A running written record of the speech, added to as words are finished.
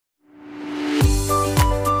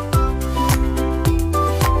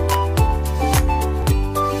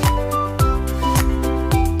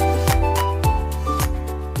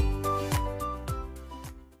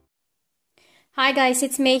Hi guys,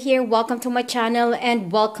 it's May here. Welcome to my channel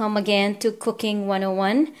and welcome again to Cooking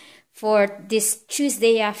 101. For this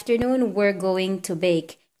Tuesday afternoon, we're going to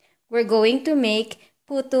bake. We're going to make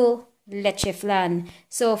Puto Leche Flan.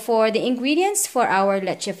 So for the ingredients for our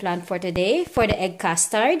Leche Flan for today, for the egg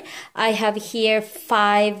custard, I have here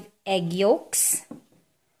 5 egg yolks,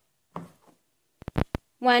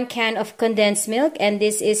 1 can of condensed milk, and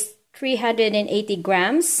this is 380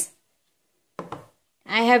 grams.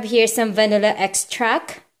 I have here some vanilla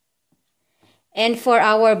extract. And for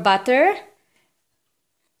our butter,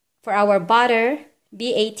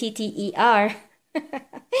 B-A-T-T-E-R,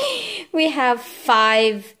 we have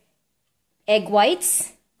 5 egg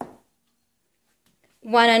whites,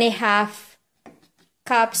 1.5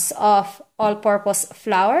 cups of all-purpose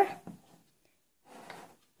flour.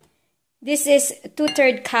 This is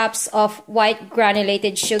 2/3 cups of white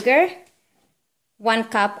granulated sugar, 1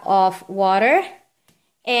 cup of water,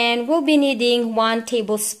 and we'll be needing 1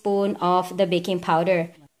 tablespoon of the baking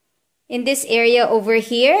powder. In this area over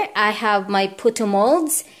here, I have my Puto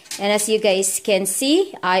molds, and as you guys can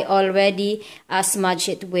see, I already smudged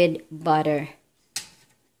it with butter.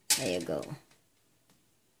 There you go.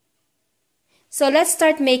 So let's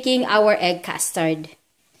start making our egg custard.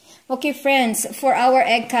 Okay friends, for our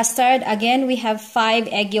egg custard, again we have 5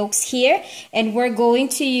 egg yolks here, and we're going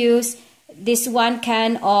to use this 1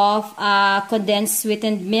 can of condensed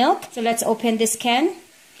sweetened milk. So let's open this can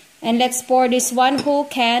and let's pour this 1 whole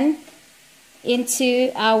can into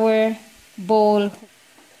our bowl.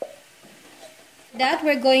 That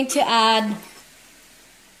we're going to add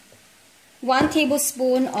 1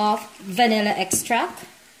 tablespoon of vanilla extract.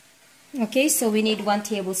 Okay, so we need 1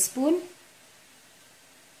 tablespoon.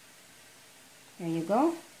 There you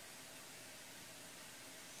go.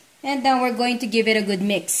 And then we're going to give it a good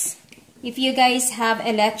mix. If you guys have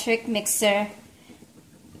electric mixer,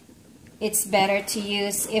 it's better to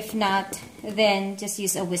use. If not, then just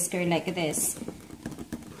use a whisker like this.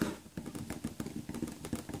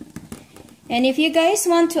 And if you guys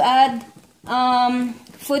want to add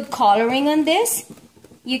food coloring on this,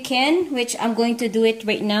 you can, which I'm going to do it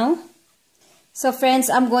right now. So friends,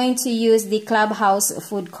 I'm going to use the Clubhouse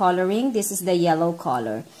food coloring. This is the yellow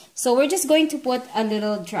color. So we're just going to put a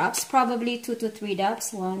little drops, probably 2 to 3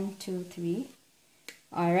 drops. 1, 2, 3.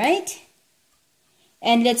 All right.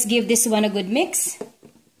 And let's give this one a good mix.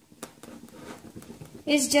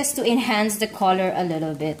 It's just to enhance the color a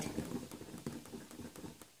little bit.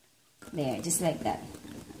 There, just like that.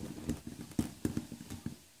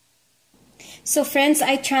 So friends,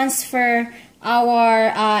 I transfer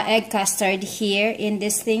our egg custard here in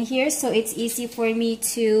this thing here, so it's easy for me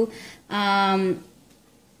to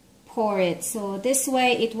pour it. So this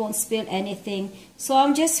way it won't spill anything. So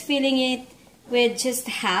I'm just filling it with just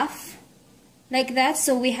half like that,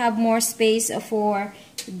 so we have more space for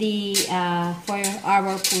the for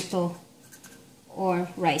our puto or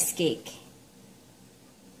rice cake.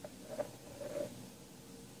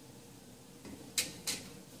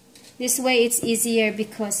 This way it's easier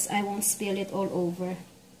because I won't spill it all over.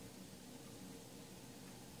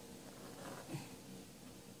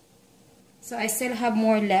 So I still have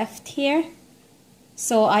more left here.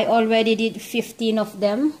 So I already did 15 of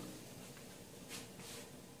them.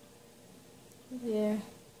 There.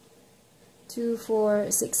 2, 4,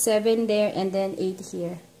 6, 7 there, and then 8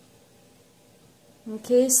 here.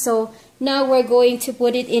 Okay, so now we're going to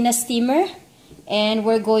put it in a steamer. And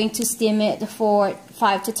we're going to steam it for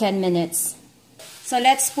 5 to 10 minutes. So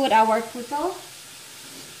let's put our puto,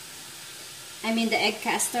 the egg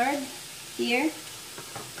custard here.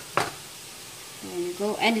 There you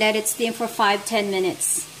go. And let it steam for 5-10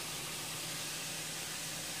 minutes.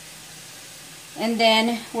 And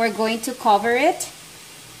then we're going to cover it.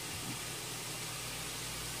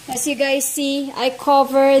 As you guys see, I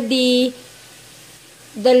cover the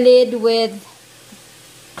lid with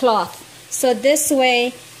cloth. So this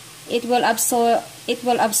way, it will absorb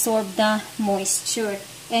the moisture,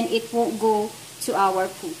 and it won't go to our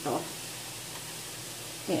puto.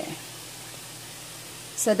 There.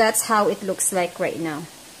 So that's how it looks like right now.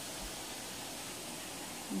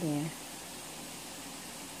 There.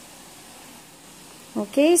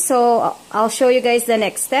 Okay, so I'll show you guys the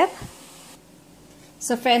next step.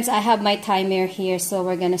 So friends, I have my timer here, so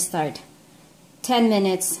we're gonna start. 10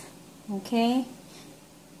 minutes. Okay.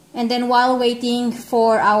 And then while waiting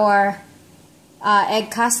for our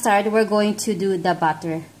egg custard, we're going to do the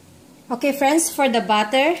butter. Okay friends, for the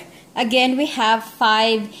butter, again we have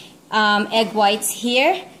 5 egg whites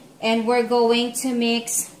here, and we're going to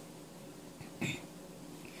mix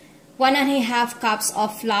 1.5 cups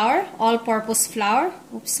of flour, all-purpose flour.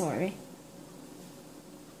 Oops, sorry.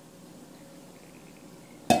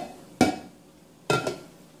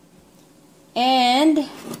 and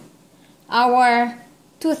our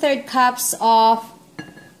 2/3 cups of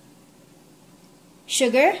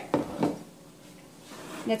sugar.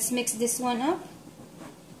 Let's mix this one up.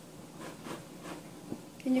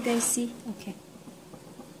 Can you guys see? Okay.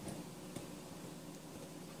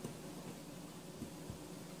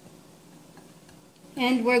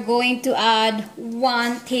 And we're going to add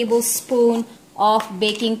 1 tablespoon of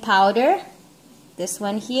baking powder. This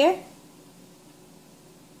one here.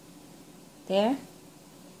 There.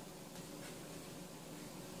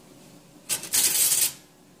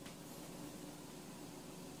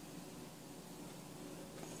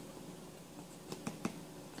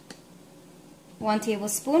 One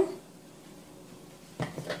tablespoon.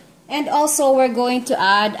 And also we're going to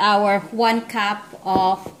add our 1 cup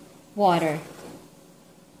of water.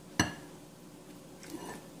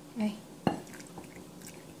 Okay.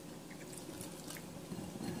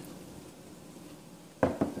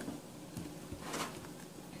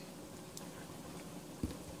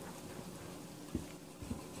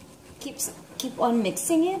 Keep on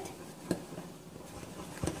mixing it.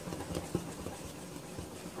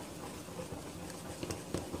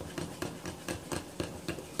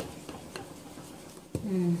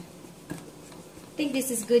 I think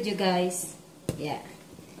this is good, you guys. Yeah.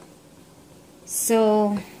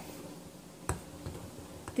 So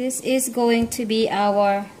this is going to be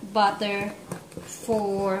our butter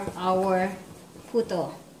for our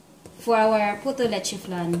puto. For our puto leche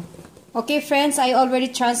flan. Okay friends, I already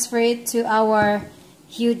transferred it to our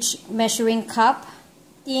huge measuring cup.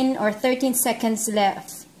 15 or 13 seconds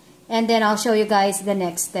left. And then I'll show you guys the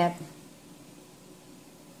next step.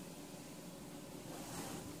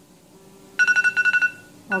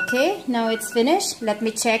 Okay, now it's finished. Let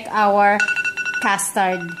me check our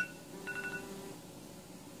custard.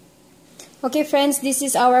 Okay friends, this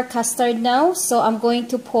is our custard now. So I'm going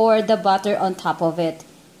to pour the butter on top of it.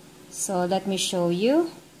 So let me show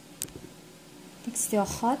you. It's still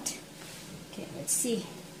hot. Okay, let's see.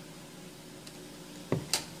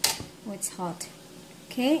 Oh, it's hot.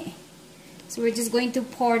 Okay, so we're just going to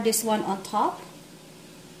pour this one on top.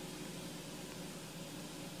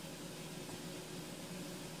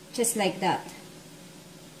 Just like that.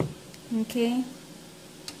 Okay,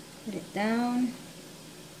 put it down.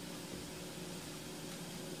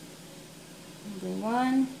 Number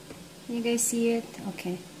 1. Can you guys see it?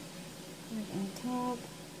 Okay, put it on top.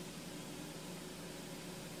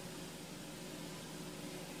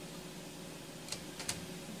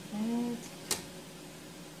 Right.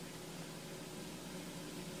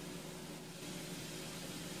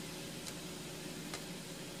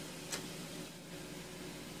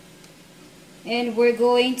 And we're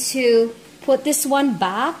going to put this one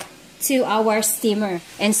back to our steamer.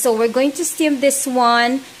 And so we're going to steam this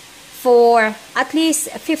one for at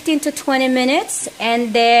least 15 to 20 minutes.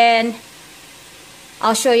 And then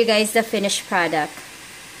I'll show you guys the finished product.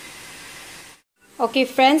 Okay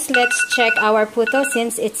friends, let's check our puto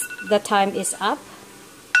since the time is up.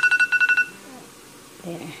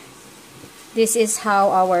 There. This is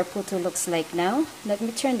how our puto looks like now. Let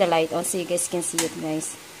me turn the light on so you guys can see it,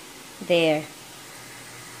 guys. There.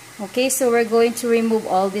 Okay, so we're going to remove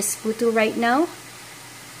all this puto right now.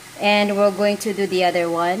 And we're going to do the other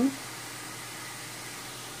one.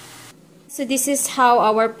 So this is how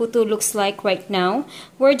our puto looks like right now.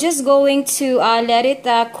 We're just going to let it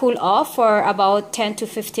cool off for about 10 to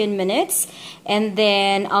 15 minutes. And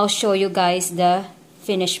then I'll show you guys the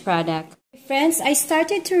finished product. Friends, I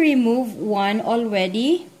started to remove one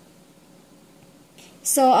already.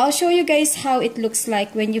 So I'll show you guys how it looks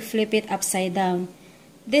like when you flip it upside down.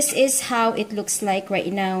 This is how it looks like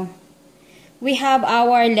right now. We have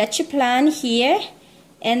our leche flan here.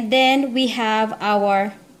 And then we have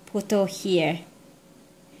our puto here.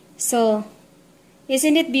 So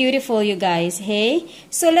isn't it beautiful, you guys? Hey,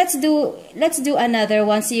 so let's do another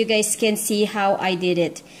one so you guys can see how I did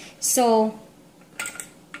it. So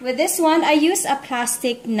with this one I use a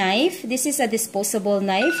plastic knife. This is a disposable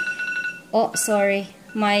knife. Oh, sorry,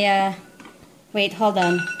 my wait, hold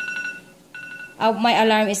on. My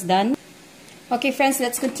alarm is done. Okay friends,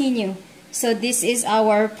 let's continue. So this is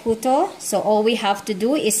our puto. So all we have to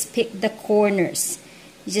do is pick the corners.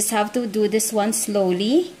 You just have to do this one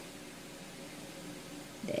slowly.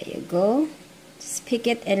 There you go. Just pick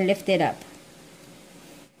it and lift it up.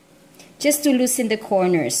 Just to loosen the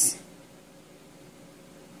corners.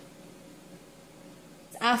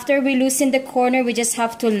 After we loosen the corner, we just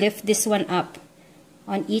have to lift this one up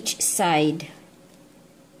on each side.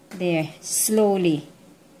 There, slowly.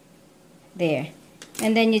 There.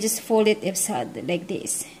 And then you just fold it upside like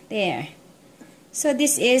this. There. So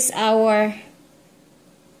this is our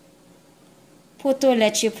Puto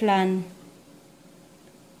Leche Flan.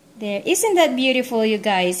 There. Isn't that beautiful, you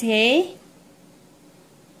guys? Hey?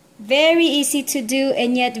 Very easy to do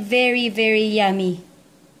and yet very, very yummy.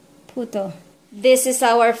 Puto. This is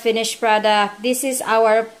our finished product. This is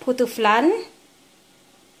our Puto Flan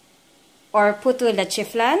or Puto Leche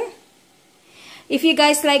Flan. If you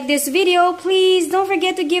guys like this video, please don't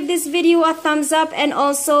forget to give this video a thumbs up. And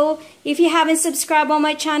also, if you haven't subscribed on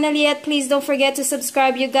my channel yet, please don't forget to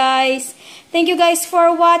subscribe, you guys. Thank you guys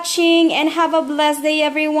for watching and have a blessed day,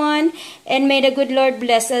 everyone. And may the good Lord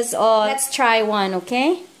bless us all. Let's try one,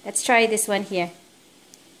 okay? Let's try this one here.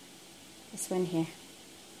 This one here.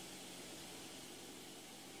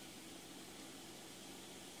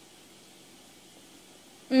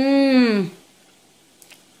 Mmm.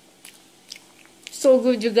 So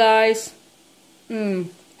good, you guys.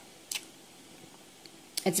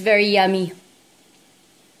 It's very yummy.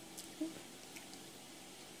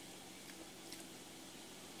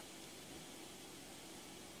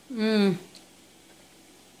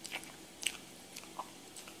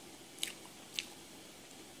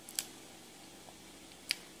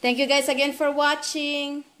 Thank you guys again for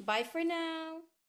watching. Bye for now.